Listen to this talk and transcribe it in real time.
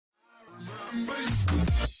An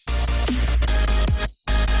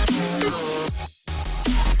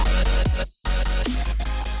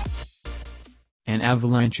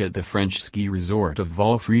avalanche at the French ski resort of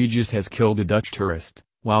Valfrejus has killed a Dutch tourist,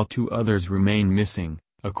 while 2 others remain missing,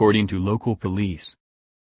 according to local police.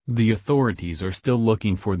 The authorities are still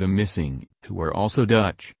looking for the missing, who are also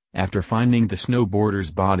Dutch, after finding the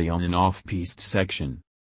snowboarder's body on an off-piste section.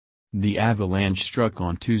 The avalanche struck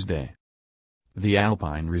on Tuesday. The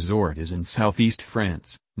alpine resort is in southeast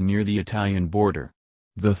France, near the Italian border.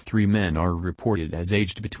 The 3 men are reported as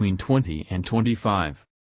aged between 20 and 25.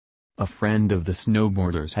 A friend of the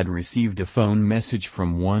snowboarders had received a phone message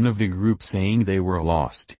from one of the group saying they were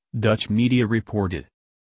lost, Dutch media reported.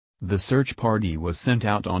 The search party was sent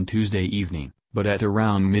out on Tuesday evening, but at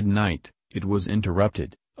around midnight, it was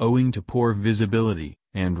interrupted, owing to poor visibility,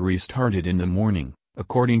 and restarted in the morning,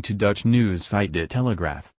 according to Dutch news site De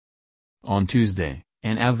Telegraaf. On Tuesday,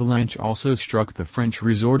 an avalanche also struck the French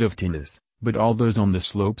resort of Tindas, but all those on the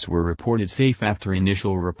slopes were reported safe after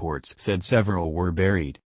initial reports said several were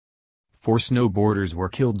buried. 4 snowboarders were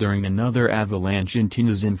killed during another avalanche in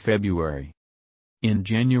Tindas in February. In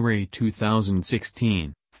January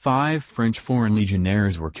 2016, 5 French Foreign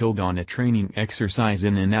Legionnaires were killed on a training exercise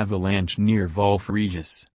in an avalanche near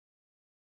Valfrejus.